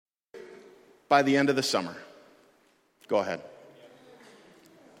by the end of the summer? Go ahead.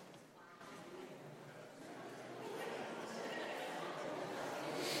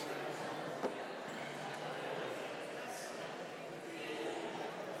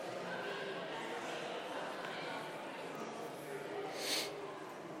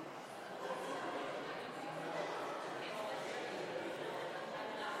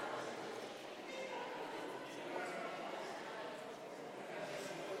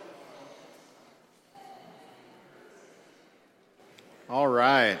 All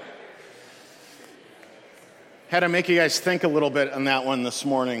right. Had to make you guys think a little bit on that one this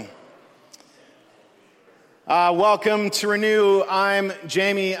morning. Welcome to Renew. I'm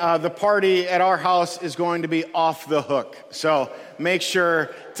Jamie. The party at our house is going to be off the hook. So make sure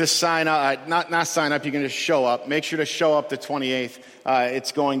to sign up. Not sign up, you can just show up. Make sure to show up the 28th.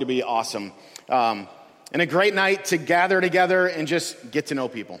 It's going to be awesome. And a great night to gather together and just get to know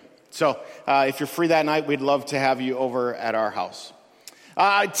people. So if you're free that night, we'd love to have you over at our house.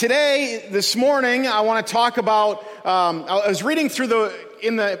 This morning, I want to talk about, I was reading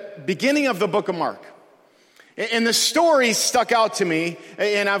in the beginning of the book of Mark. And the story stuck out to me,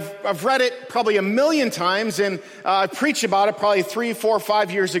 and I've read it probably a million times, and I preached about it probably 3, 4,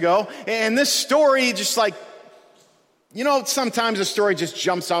 5 years ago. And this story just sometimes a story just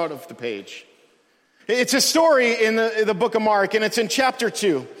jumps out of the page. It's a story in the book of Mark, and it's in chapter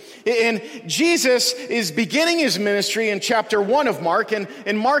 2. And Jesus is beginning his ministry in chapter 1 of Mark,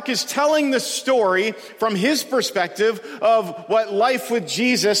 and Mark is telling the story from his perspective of what life with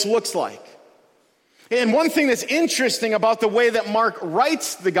Jesus looks like. And one thing that's interesting about the way that Mark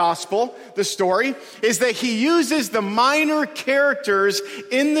writes the gospel, the story, is that he uses the minor characters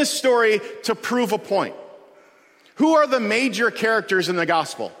in the story to prove a point. Who are the major characters in the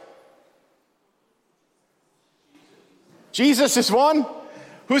gospel? Jesus is one.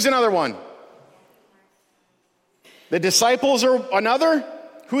 Who's another one? The disciples are another?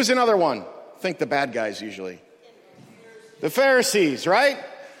 Who's another one? Think the bad guys usually. The Pharisees, right?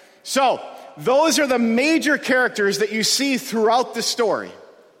 So, those are the major characters that you see throughout the story.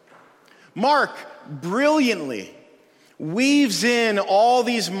 Mark brilliantly weaves in all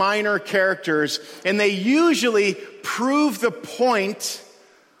these minor characters, and they usually prove the point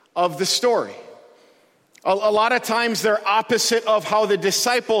of the story. A lot of times they're opposite of how the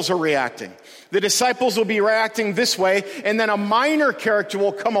disciples are reacting. The disciples will be reacting this way, and then a minor character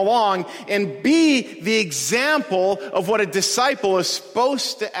will come along and be the example of what a disciple is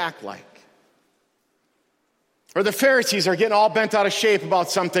supposed to act like. Or the Pharisees are getting all bent out of shape about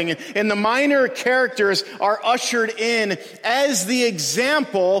something, and the minor characters are ushered in as the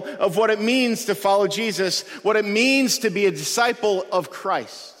example of what it means to follow Jesus, what it means to be a disciple of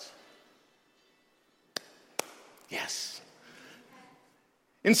Christ. Yes.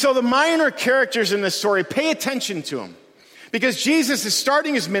 And so the minor characters in this story, pay attention to them. Because Jesus is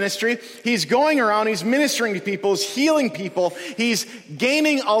starting his ministry. He's going around, he's ministering to people, he's healing people. He's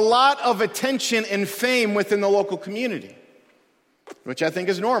gaining a lot of attention and fame within the local community. Which I think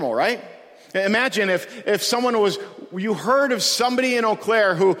is normal, right? Imagine if you heard of somebody in Eau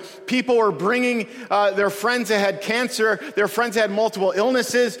Claire who people were bringing their friends that had cancer, their friends that had multiple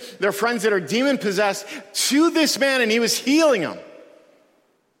illnesses, their friends that are demon-possessed to this man, and he was healing them.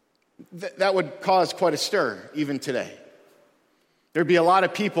 That would cause quite a stir even today. There'd be a lot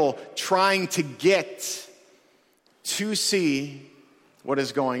of people trying to get to see what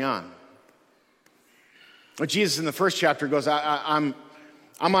is going on. Well, Jesus in the first chapter goes, I'm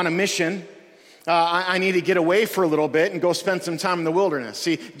on a mission. I need to get away for a little bit and go spend some time in the wilderness.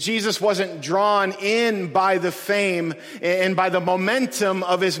 See, Jesus wasn't drawn in by the fame and by the momentum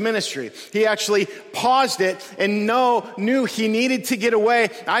of his ministry. He actually paused it and knew he needed to get away.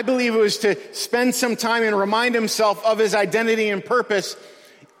 I believe it was to spend some time and remind himself of his identity and purpose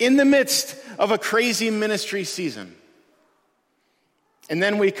in the midst of a crazy ministry season. And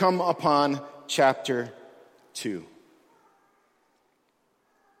then we come upon chapter 2.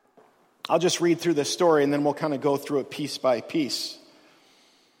 I'll just read through this story and then we'll kind of go through it piece by piece.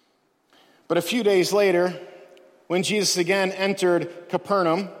 But a few days later, when Jesus again entered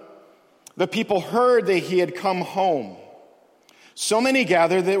Capernaum, the people heard that he had come home. So many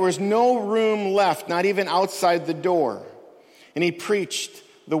gathered that there was no room left, not even outside the door. And he preached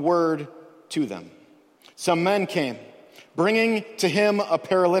the word to them. Some men came, bringing to him a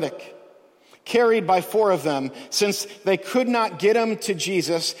paralytic, carried by 4 of them. Since they could not get him to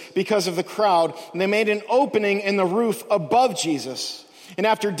Jesus because of the crowd, they made an opening in the roof above Jesus. And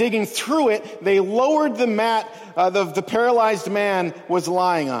after digging through it, they lowered the mat the paralyzed man was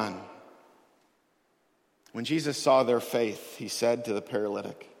lying on. When Jesus saw their faith, he said to the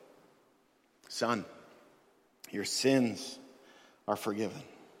paralytic, son, your sins are forgiven.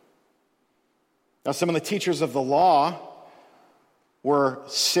 Now, some of the teachers of the law were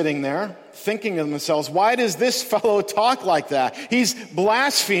sitting there thinking to themselves, why does this fellow talk like that? He's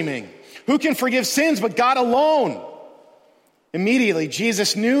blaspheming. Who can forgive sins but God alone? Immediately,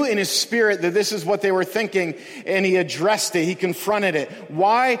 Jesus knew in his spirit that this is what they were thinking, and he addressed it. He confronted it.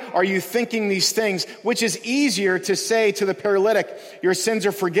 Why are you thinking these things? Which is easier to say to the paralytic, your sins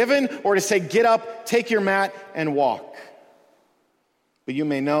are forgiven, or to say, get up, take your mat, and walk? But you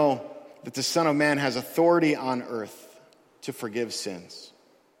may know that the Son of Man has authority on earth to forgive sins.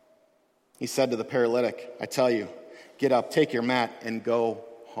 He said to the paralytic, I tell you, get up, take your mat, and go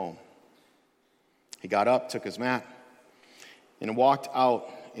home. He got up, took his mat, and walked out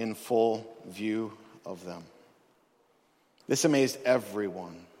in full view of them. This amazed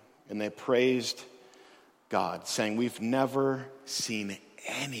everyone, and they praised God, saying, we've never seen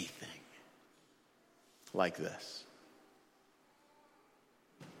anything like this.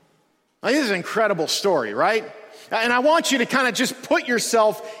 Now, this is an incredible story, right? And I want you to kind of just put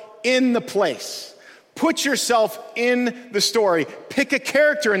yourself in the place. Put yourself in the story. Pick a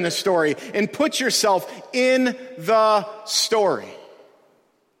character in the story and put yourself in the story.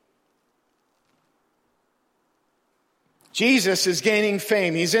 Jesus is gaining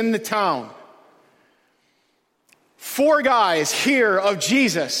fame. He's in the town. 4 guys hear of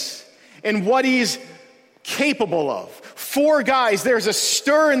Jesus and what he's capable of. 4 guys, there's a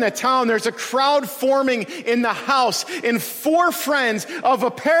stir in the town, there's a crowd forming in the house, and 4 friends of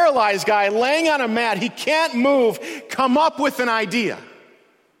a paralyzed guy laying on a mat, he can't move, come up with an idea.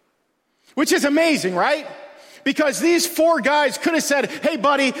 Which is amazing, right? Because these 4 guys could have said, hey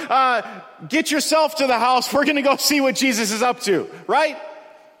buddy, get yourself to the house, we're gonna go see what Jesus is up to, right?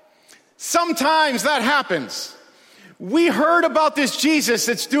 Sometimes that happens. We heard about this Jesus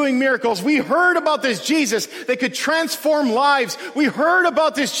that's doing miracles. We heard about this Jesus that could transform lives. We heard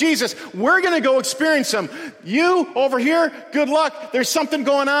about this Jesus. We're going to go experience him. You over here, good luck. There's something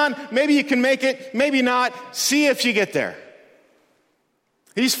going on. Maybe you can make it, maybe not. See if you get there.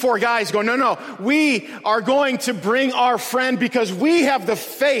 These 4 guys go, no, we are going to bring our friend because we have the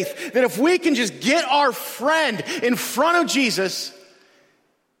faith that if we can just get our friend in front of Jesus,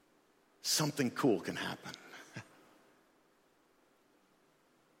 something cool can happen.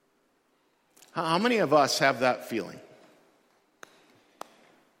 How many of us have that feeling?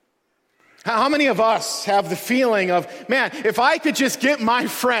 How many of us have the feeling of, man, if I could just get my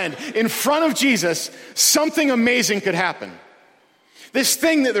friend in front of Jesus, something amazing could happen. This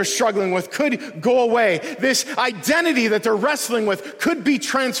thing that they're struggling with could go away. This identity that they're wrestling with could be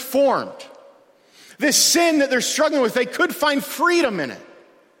transformed. This sin that they're struggling with, they could find freedom in it.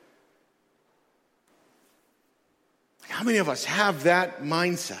 How many of us have that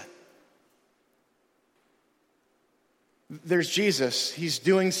mindset? There's Jesus. He's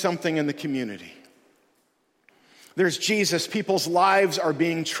doing something in the community. There's Jesus. People's lives are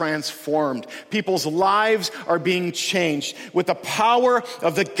being transformed. People's lives are being changed with the power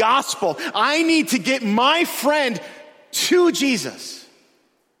of the gospel. I need to get my friend to Jesus.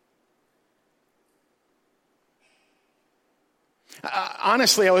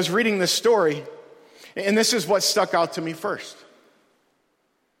 Honestly, I was reading this story, and this is what stuck out to me first.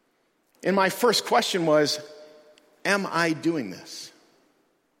 And my first question was, am I doing this?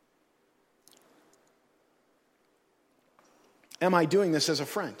 Am I doing this as a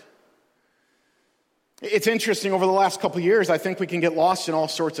friend? It's interesting, over the last couple of years, I think we can get lost in all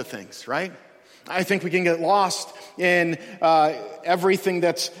sorts of things, right? I think we can get lost in everything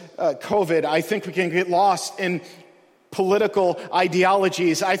that's COVID. I think we can get lost in political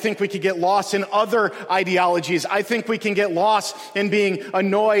ideologies. I think we could get lost in other ideologies. I think we can get lost in being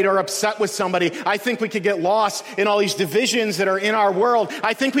annoyed or upset with somebody. I think we could get lost in all these divisions that are in our world.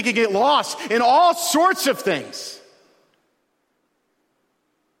 I think we could get lost in all sorts of things.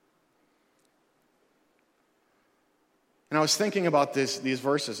 And I was thinking about these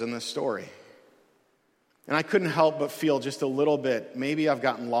verses in this story. And I couldn't help but feel just a little bit, maybe I've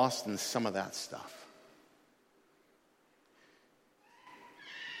gotten lost in some of that stuff.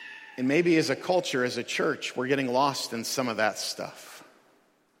 And maybe as a culture, as a church, we're getting lost in some of that stuff.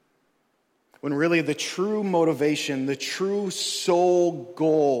 When really the true motivation, the true soul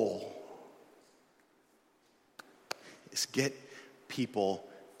goal is get people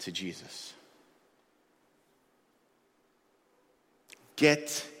to Jesus.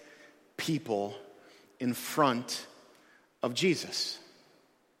 Get people in front of Jesus.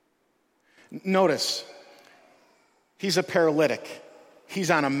 Notice, he's a paralytic. He's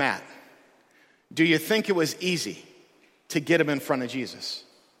on a mat. Do you think it was easy to get him in front of Jesus?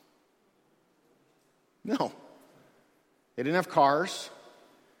 No. They didn't have cars.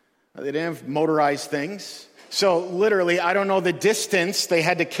 They didn't have motorized things. So literally, I don't know the distance they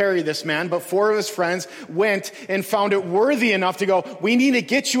had to carry this man, but 4 of his friends went and found it worthy enough to go, we need to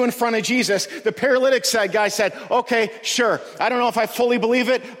get you in front of Jesus. The paralytic guy said, okay, sure. I don't know if I fully believe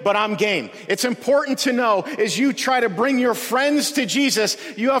it, but I'm game. It's important to know as you try to bring your friends to Jesus,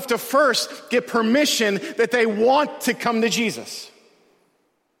 you have to first get permission that they want to come to Jesus.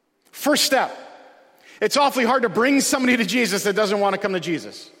 First step. It's awfully hard to bring somebody to Jesus that doesn't want to come to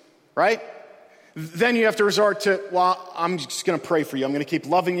Jesus, right? Then you have to resort to, well, I'm just going to pray for you. I'm going to keep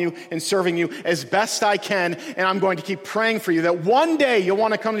loving you and serving you as best I can, and I'm going to keep praying for you that one day you'll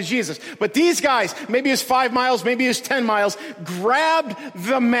want to come to Jesus. But these guys, maybe it's 5 miles, maybe it's 10 miles, grabbed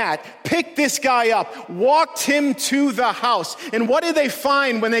the mat, picked this guy up, walked him to the house. And what did they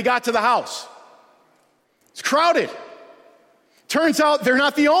find when they got to the house? It's crowded. Turns out they're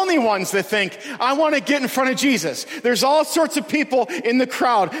not the only ones that think, I want to get in front of Jesus. There's all sorts of people in the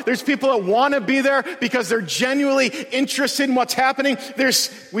crowd. There's people that want to be there because they're genuinely interested in what's happening.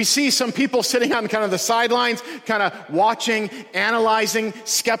 We see some people sitting on kind of the sidelines, kind of watching, analyzing,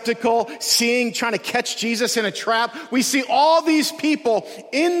 skeptical, seeing, trying to catch Jesus in a trap. We see all these people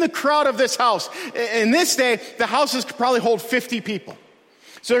in the crowd of this house. In this day, the houses could probably hold 50 people.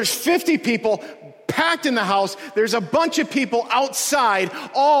 So there's 50 people packed in the house. There's a bunch of people outside,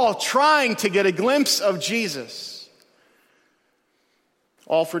 all trying to get a glimpse of Jesus.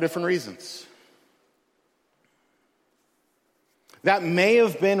 All for different reasons. That may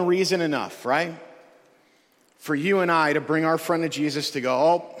have been reason enough, right? For you and I to bring our friend to Jesus to go,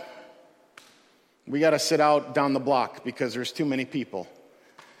 oh, we got to sit out down the block because there's too many people.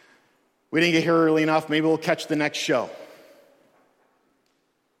 We didn't get here early enough. Maybe we'll catch the next show.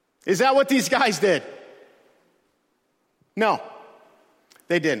 Is that what these guys did? No,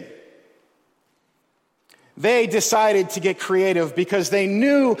 they didn't. They decided to get creative because they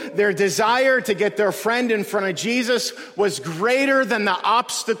knew their desire to get their friend in front of Jesus was greater than the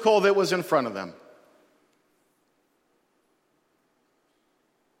obstacle that was in front of them.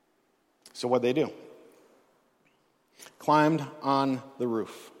 So what'd they do? Climbed on the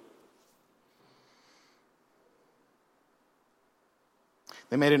roof.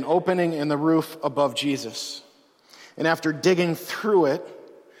 They made an opening in the roof above Jesus. And after digging through it,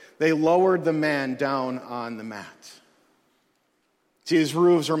 they lowered the man down on the mat. See, his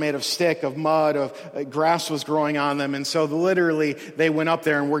roofs were made of stick, of mud, of grass was growing on them. And so literally they went up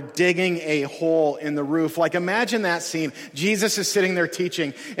there and were digging a hole in the roof. Like imagine that scene. Jesus is sitting there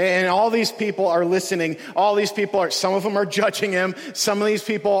teaching and all these people are listening. All these people some of them are judging him. Some of these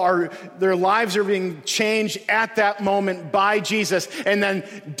people their lives are being changed at that moment by Jesus. And then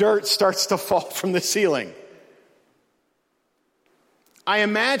dirt starts to fall from the ceiling. I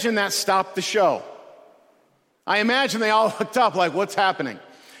imagine that stopped the show. I imagine they all looked up like, what's happening?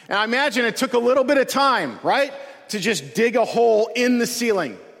 And I imagine it took a little bit of time, right? To just dig a hole in the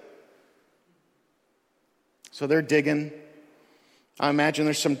ceiling. So they're digging. I imagine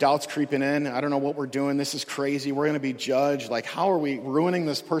there's some doubts creeping in. I don't know what we're doing. This is crazy. We're going to be judged. Like, how are we ruining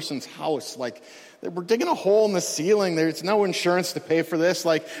this person's house? Like, we're digging a hole in the ceiling. There's no insurance to pay for this.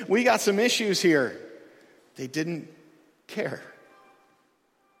 Like, we got some issues here. They didn't care.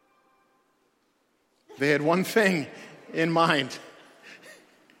 They had one thing in mind.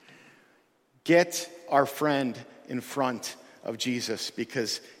 Get our friend in front of Jesus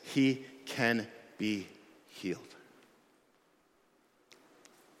because he can be healed.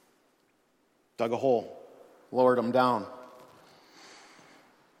 Dug a hole, lowered him down.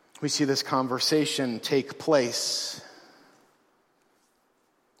 We see this conversation take place.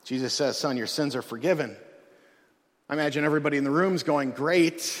 Jesus says, son, your sins are forgiven. I imagine everybody in the room's going,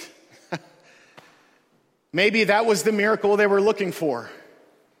 great. Maybe that was the miracle they were looking for.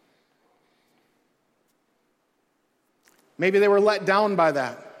 Maybe they were let down by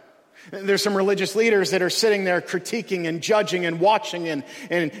that. There's some religious leaders that are sitting there critiquing and judging and watching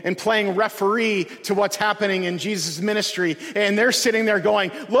and playing referee to what's happening in Jesus' ministry. And they're sitting there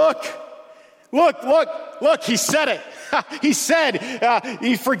going, look, he said it. He said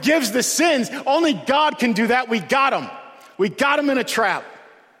he forgives the sins. Only God can do that. We got him. We got him in a trap.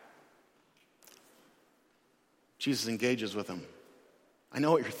 Jesus engages with him. I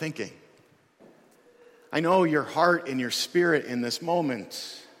know what you're thinking. I know your heart and your spirit in this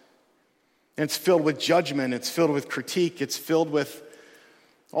moment. And it's filled with judgment. It's filled with critique. It's filled with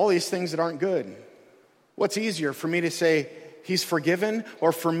all these things that aren't good. What's easier, for me to say he's forgiven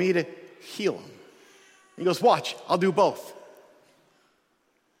or for me to heal him? He goes, watch, I'll do both.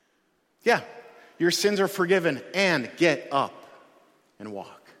 Yeah, your sins are forgiven and get up and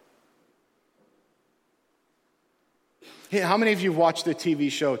walk. How many of you have watched the TV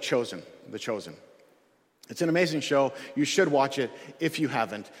show Chosen? The Chosen. It's an amazing show. You should watch it. If you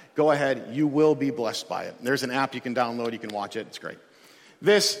haven't, go ahead. You will be blessed by it. There's an app you can download. You can watch it. It's great.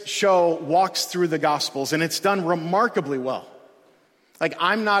 This show walks through the Gospels, and it's done remarkably well. Like,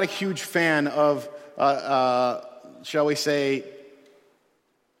 I'm not a huge fan of, shall we say,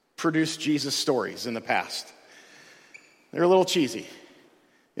 produced Jesus stories in the past. They're a little cheesy,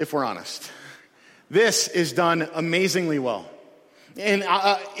 if we're honest. This is done amazingly well. And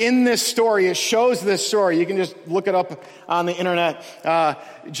in this story, it shows this story. You can just look it up on the internet.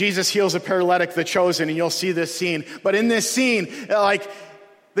 Jesus heals a paralytic, the chosen, and you'll see this scene. But in this scene, like,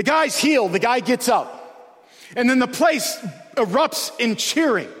 the guy's healed. The guy gets up. And then the place erupts in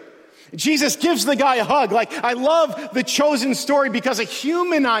cheering. Jesus gives the guy a hug. Like, I love the Chosen story because it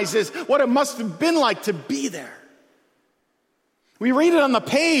humanizes what it must have been like to be there. We read it on the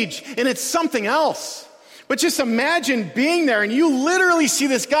page, and it's something else. But just imagine being there, and you literally see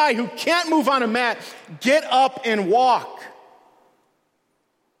this guy who can't move on a mat get up and walk.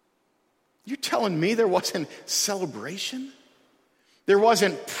 You're telling me there wasn't celebration? There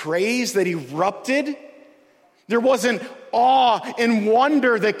wasn't praise that erupted? There wasn't awe and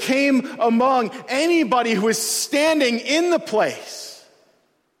wonder that came among anybody who was standing in the place?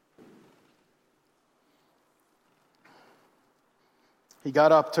 He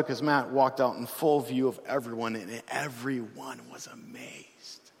got up, took his mat, walked out in full view of everyone, and everyone was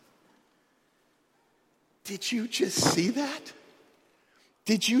amazed. Did you just see that?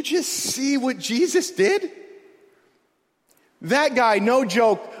 Did you just see what Jesus did? That guy, no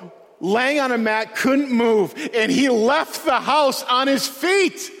joke, laying on a mat, couldn't move, and he left the house on his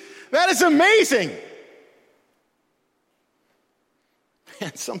feet. That is amazing.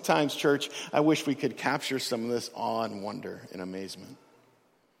 And sometimes, church, I wish we could capture some of this awe and wonder and amazement.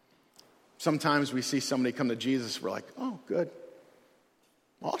 Sometimes we see somebody come to Jesus, we're like, oh, good.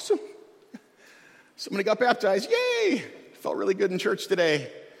 Awesome. Somebody got baptized. Yay! Felt really good in church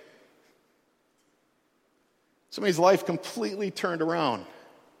today. Somebody's life completely turned around.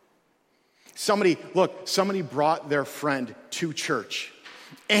 Somebody brought their friend to church,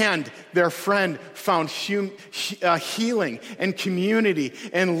 and their friend found healing and community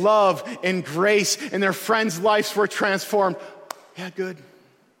and love and grace, and their friends' lives were transformed. Yeah, good.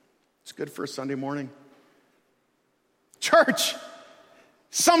 It's good for a Sunday morning. Church,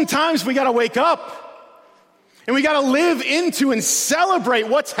 sometimes we got to wake up, and we got to live into and celebrate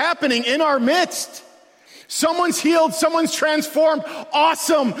what's happening in our midst. Someone's healed, someone's transformed.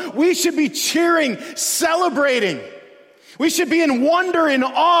 Awesome. We should be cheering, celebrating. We should be in wonder and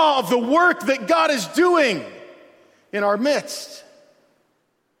awe of the work that God is doing in our midst.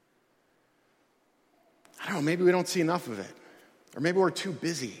 I don't know, maybe we don't see enough of it. Or maybe we're too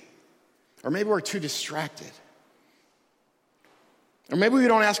busy. Or maybe we're too distracted. Or maybe we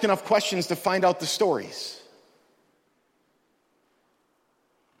don't ask enough questions to find out the stories.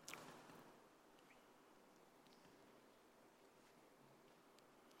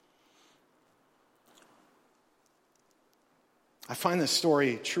 I find this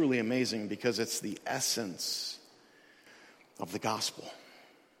story truly amazing because it's the essence of the gospel.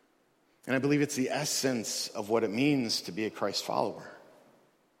 And I believe it's the essence of what it means to be a Christ follower.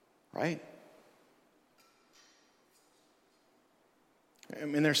 Right? I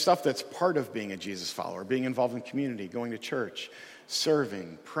mean, there's stuff that's part of being a Jesus follower, being involved in community, going to church,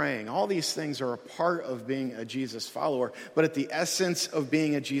 serving, praying. All these things are a part of being a Jesus follower. But at the essence of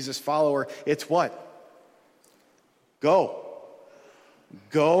being a Jesus follower, it's what? Go.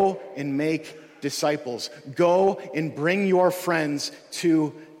 Go and make disciples. Go and bring your friends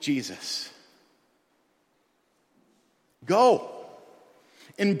to Jesus. Go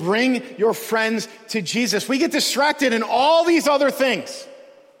and bring your friends to Jesus. We get distracted in all these other things,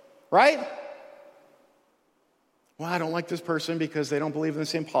 right? Well, I don't like this person because they don't believe in the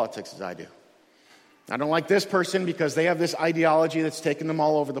same politics as I do. I don't like this person because they have this ideology that's taken them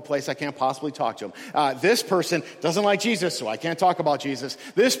all over the place. I can't possibly talk to them. This person doesn't like Jesus, so I can't talk about Jesus.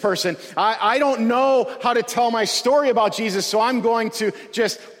 This person, I don't know how to tell my story about Jesus, so I'm going to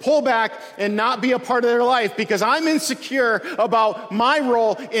just pull back and not be a part of their life because I'm insecure about my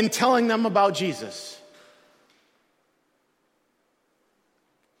role in telling them about Jesus.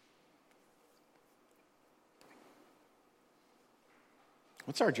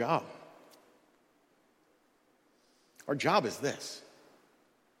 What's our job? Our job is this: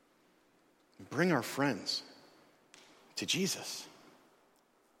 bring our friends to Jesus.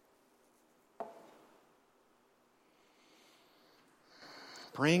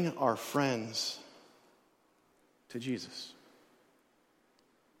 Bring our friends to Jesus.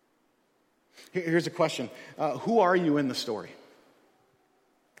 Here's a question. Who are you in the story?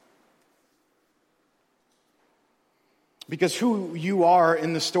 Because who you are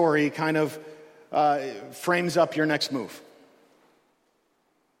in the story kind of frames up your next move.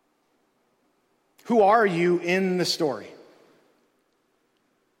 Who are you in the story?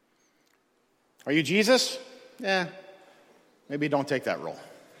 Are you Jesus? Maybe don't take that role.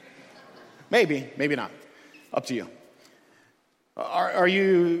 Maybe not. Up to you. Are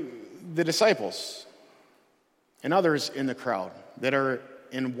you the disciples and others in the crowd that are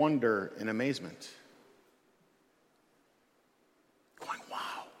in wonder and amazement? Going,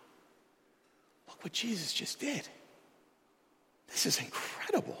 wow, look what Jesus just did. This is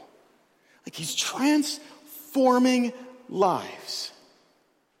incredible. Like he's transforming lives.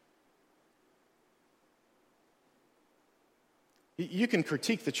 You can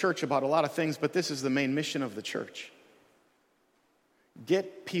critique the church about a lot of things, but this is the main mission of the church.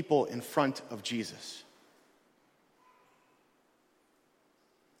 Get people in front of Jesus.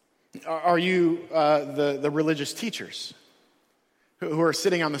 Are you the religious teachers who are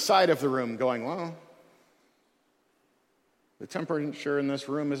sitting on the side of the room going, well, the temperature in this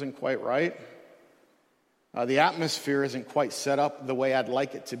room isn't quite right. The atmosphere isn't quite set up the way I'd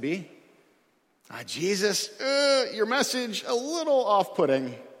like it to be. Jesus, your message a little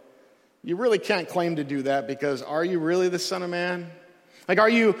off-putting. You really can't claim to do that because are you really the Son of Man? Like, are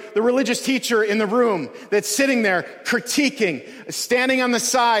you the religious teacher in the room that's sitting there critiquing, standing on the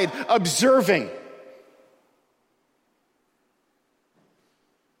side, observing?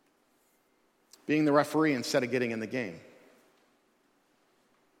 Being the referee instead of getting in the game?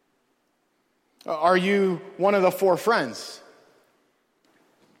 Are you one of the four friends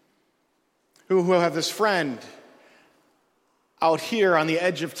who have this friend out here on the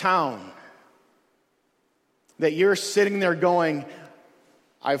edge of town that you're sitting there going,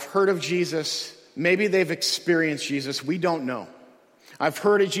 I've heard of Jesus. Maybe they've experienced Jesus. We don't know. I've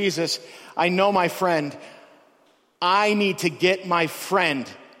heard of Jesus. I know my friend. I need to get my friend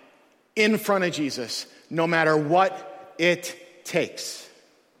in front of Jesus no matter what it takes.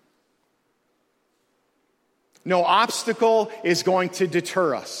 No obstacle is going to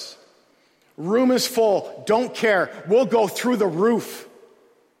deter us. Room is full. Don't care. We'll go through the roof.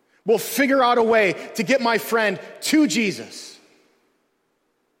 We'll figure out a way to get my friend to Jesus.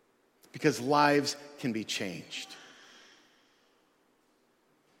 Because lives can be changed.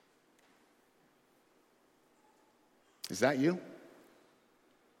 Is that you?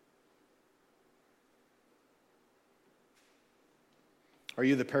 Are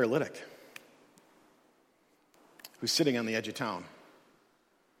you the paralytic who's sitting on the edge of town?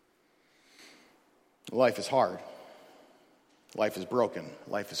 Life is hard. Life is broken.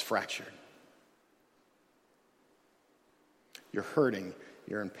 Life is fractured. You're hurting.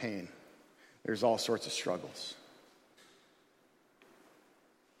 You're in pain. There's all sorts of struggles.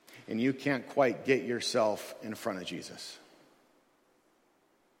 And you can't quite get yourself in front of Jesus.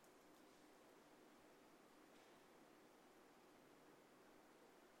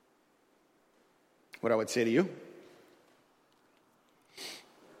 What I would say to you,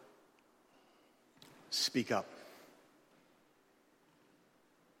 speak up.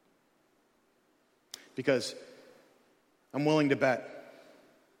 Because I'm willing to bet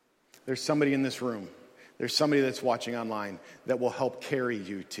there's somebody in this room, there's somebody that's watching online that will help carry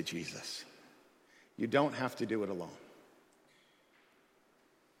you to Jesus. You don't have to do it alone.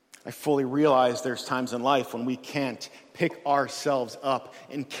 I fully realize there's times in life when we can't pick ourselves up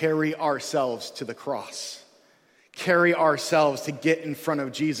and carry ourselves to the cross. Carry ourselves to get in front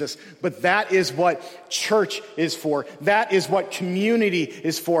of Jesus. But that is what church is for. That is what community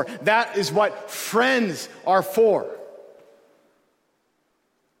is for. That is what friends are for.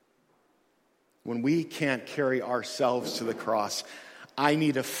 When we can't carry ourselves to the cross, I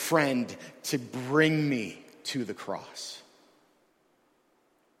need a friend to bring me to the cross.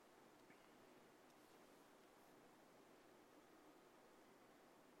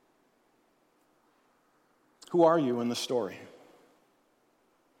 Who are you in the story?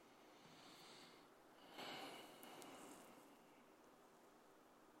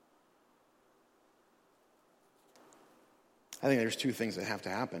 I think there's two things that have to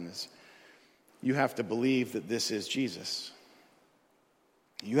happen. Is you have to believe that this is Jesus.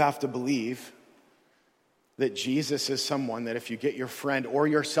 You have to believe that Jesus is someone that if you get your friend or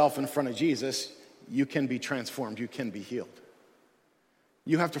yourself in front of Jesus, you can be transformed, you can be healed.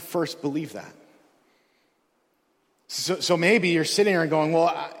 You have to first believe that. So maybe you're sitting there going,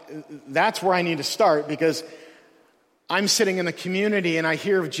 well, that's where I need to start because I'm sitting in the community and I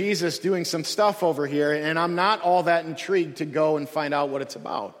hear of Jesus doing some stuff over here and I'm not all that intrigued to go and find out what it's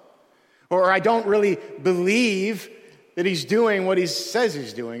about. Or I don't really believe that he's doing what he says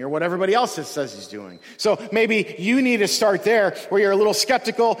he's doing or what everybody else says he's doing. So maybe you need to start there where you're a little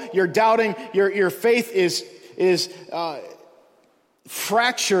skeptical, you're doubting, your faith is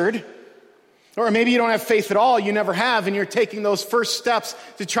fractured. Or maybe you don't have faith at all, you never have, and you're taking those first steps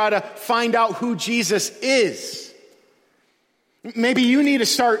to try to find out who Jesus is. Maybe you need to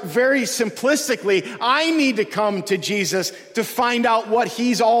start very simplistically. I need to come to Jesus to find out what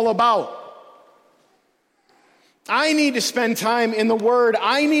he's all about. I need to spend time in the Word.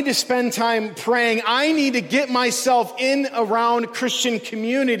 I need to spend time praying. I need to get myself in around Christian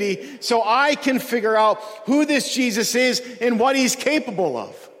community so I can figure out who this Jesus is and what he's capable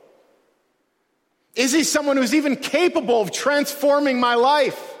of. Is he someone who's even capable of transforming my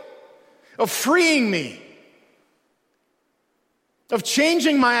life, of freeing me, of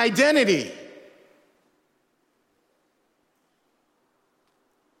changing my identity?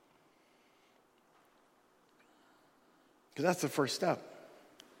 Because that's the first step.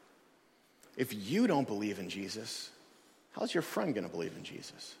 If you don't believe in Jesus, how's your friend going to believe in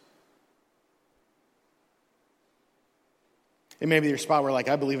Jesus? It may be your spot where, like,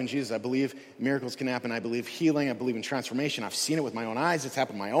 I believe in Jesus. I believe miracles can happen. I believe healing. I believe in transformation. I've seen it with my own eyes. It's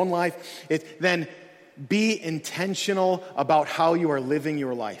happened in my own life. Then be intentional about how you are living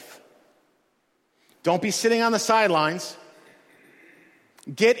your life. Don't be sitting on the sidelines.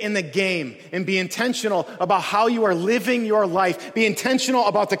 Get in the game and be intentional about how you are living your life. Be intentional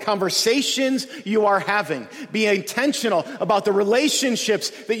about the conversations you are having. Be intentional about the relationships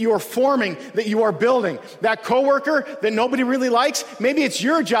that you are forming, that you are building. That coworker that nobody really likes, maybe it's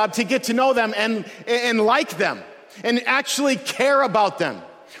your job to get to know them and like them and actually care about them.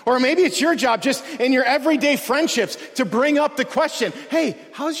 Or maybe it's your job just in your everyday friendships to bring up the question, hey,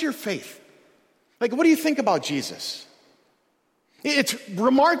 how's your faith? Like, what do you think about Jesus? It's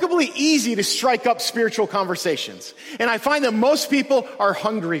remarkably easy to strike up spiritual conversations. And I find that most people are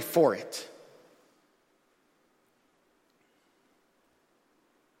hungry for it.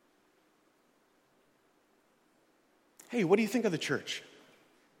 Hey, what do you think of the church?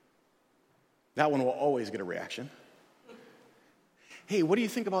 That one will always get a reaction. Hey, what do you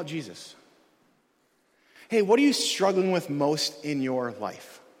think about Jesus? Hey, what are you struggling with most in your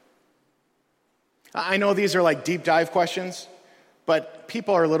life? I know these are like deep dive questions, but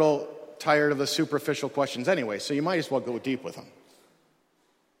people are a little tired of the superficial questions anyway, so you might as well go deep with them.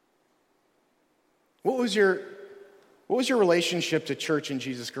 What was your relationship to church and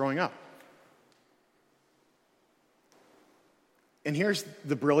Jesus growing up? And here's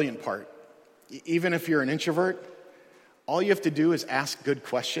the brilliant part. Even if you're an introvert, all you have to do is ask good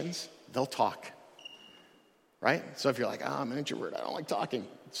questions. They'll talk. Right? So if you're like, I'm an introvert, I don't like talking.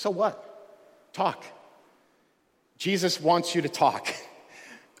 So what? Talk. Jesus wants you to talk.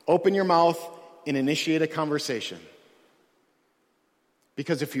 Open your mouth and initiate a conversation.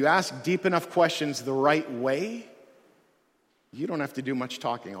 Because if you ask deep enough questions the right way, you don't have to do much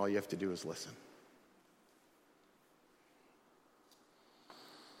talking. All you have to do is listen.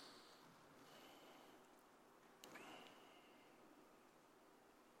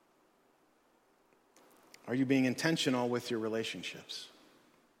 Are you being intentional with your relationships?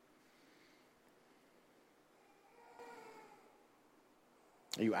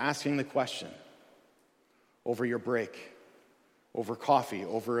 Are you asking the question over your break, over coffee,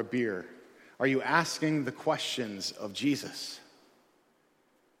 over a beer? Are you asking the questions of Jesus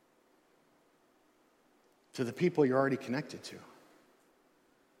to the people you're already connected to?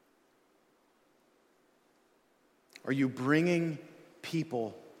 Are you bringing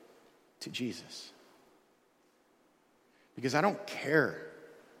people to Jesus? Because I don't care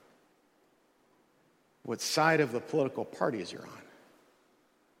what side of the political parties you're on.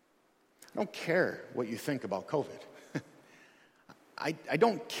 I don't care what you think about COVID. I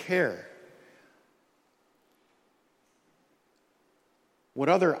don't care what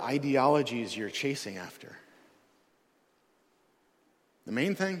other ideologies you're chasing after. The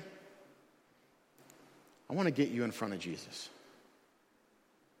main thing, I want to get you in front of Jesus.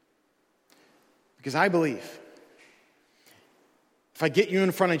 Because I believe if I get you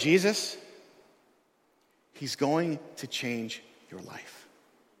in front of Jesus, he's going to change your life.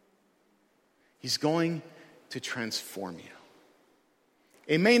 He's going to transform you.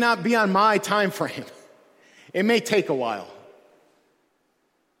 It may not be on my time frame. It may take a while.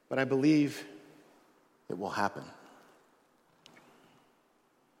 But I believe it will happen.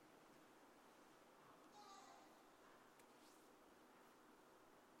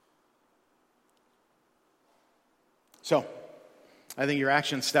 So, I think your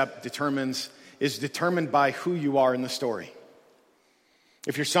action step is determined by who you are in the story.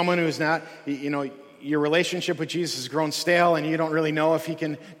 If you're someone who's not, your relationship with Jesus has grown stale and you don't really know if he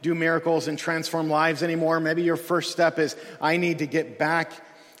can do miracles and transform lives anymore, maybe your first step is, I need to get back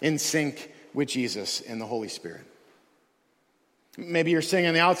in sync with Jesus and the Holy Spirit. Maybe you're sitting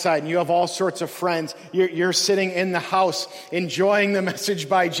on the outside and you have all sorts of friends. You're sitting in the house enjoying the message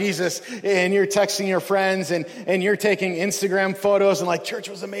by Jesus, and you're texting your friends and you're taking Instagram photos and like, church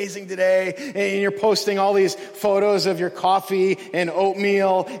was amazing today. And you're posting all these photos of your coffee and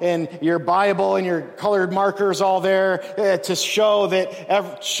oatmeal and your Bible and your colored markers all there to show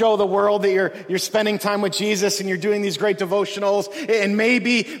the world that you're spending time with Jesus and you're doing these great devotionals. And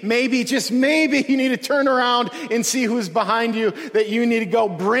maybe, just maybe you need to turn around and see who's behind you that you need to go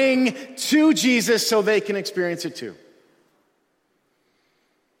bring to Jesus so they can experience it too.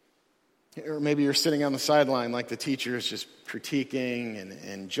 Or maybe you're sitting on the sideline like the teacher is just critiquing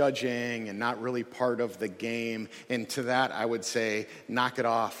and judging and not really part of the game. And to that, I would say, knock it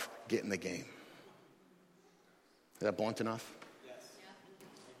off, get in the game. Is that blunt enough? Yes.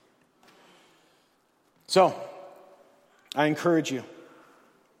 So, I encourage you,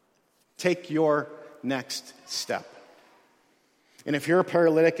 take your next step. And if you're a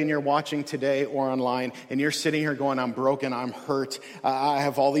paralytic and you're watching today or online and you're sitting here going, I'm broken, I'm hurt, I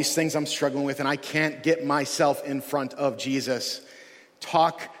have all these things I'm struggling with and I can't get myself in front of Jesus,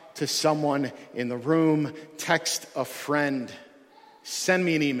 talk to someone in the room, text a friend, send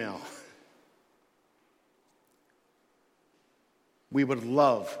me an email. We would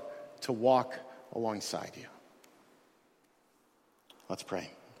love to walk alongside you. Let's pray.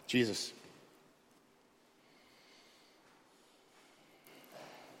 Jesus.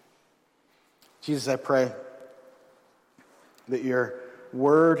 Jesus, I pray that your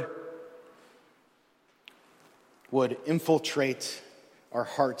word would infiltrate our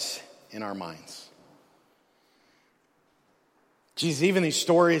hearts and our minds. Jesus, even these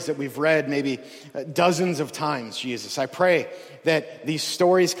stories that we've read maybe dozens of times, Jesus, I pray that these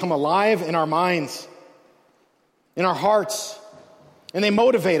stories come alive in our minds, in our hearts, and they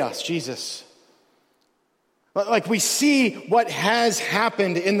motivate us, Jesus. Like we see what has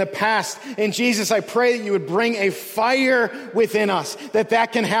happened in the past. And Jesus, I pray that you would bring a fire within us,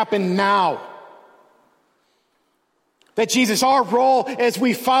 that can happen now. That Jesus, our role as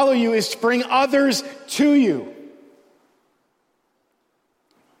we follow you is to bring others to you.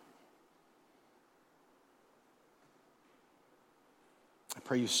 I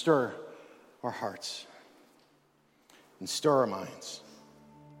pray you stir our hearts and stir our minds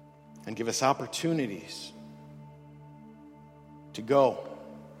and give us opportunities to go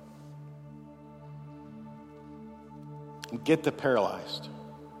and get the paralyzed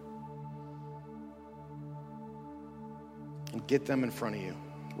and get them in front of you,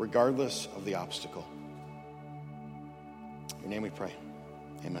 regardless of the obstacle. In your name we pray.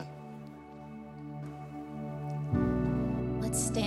 Amen.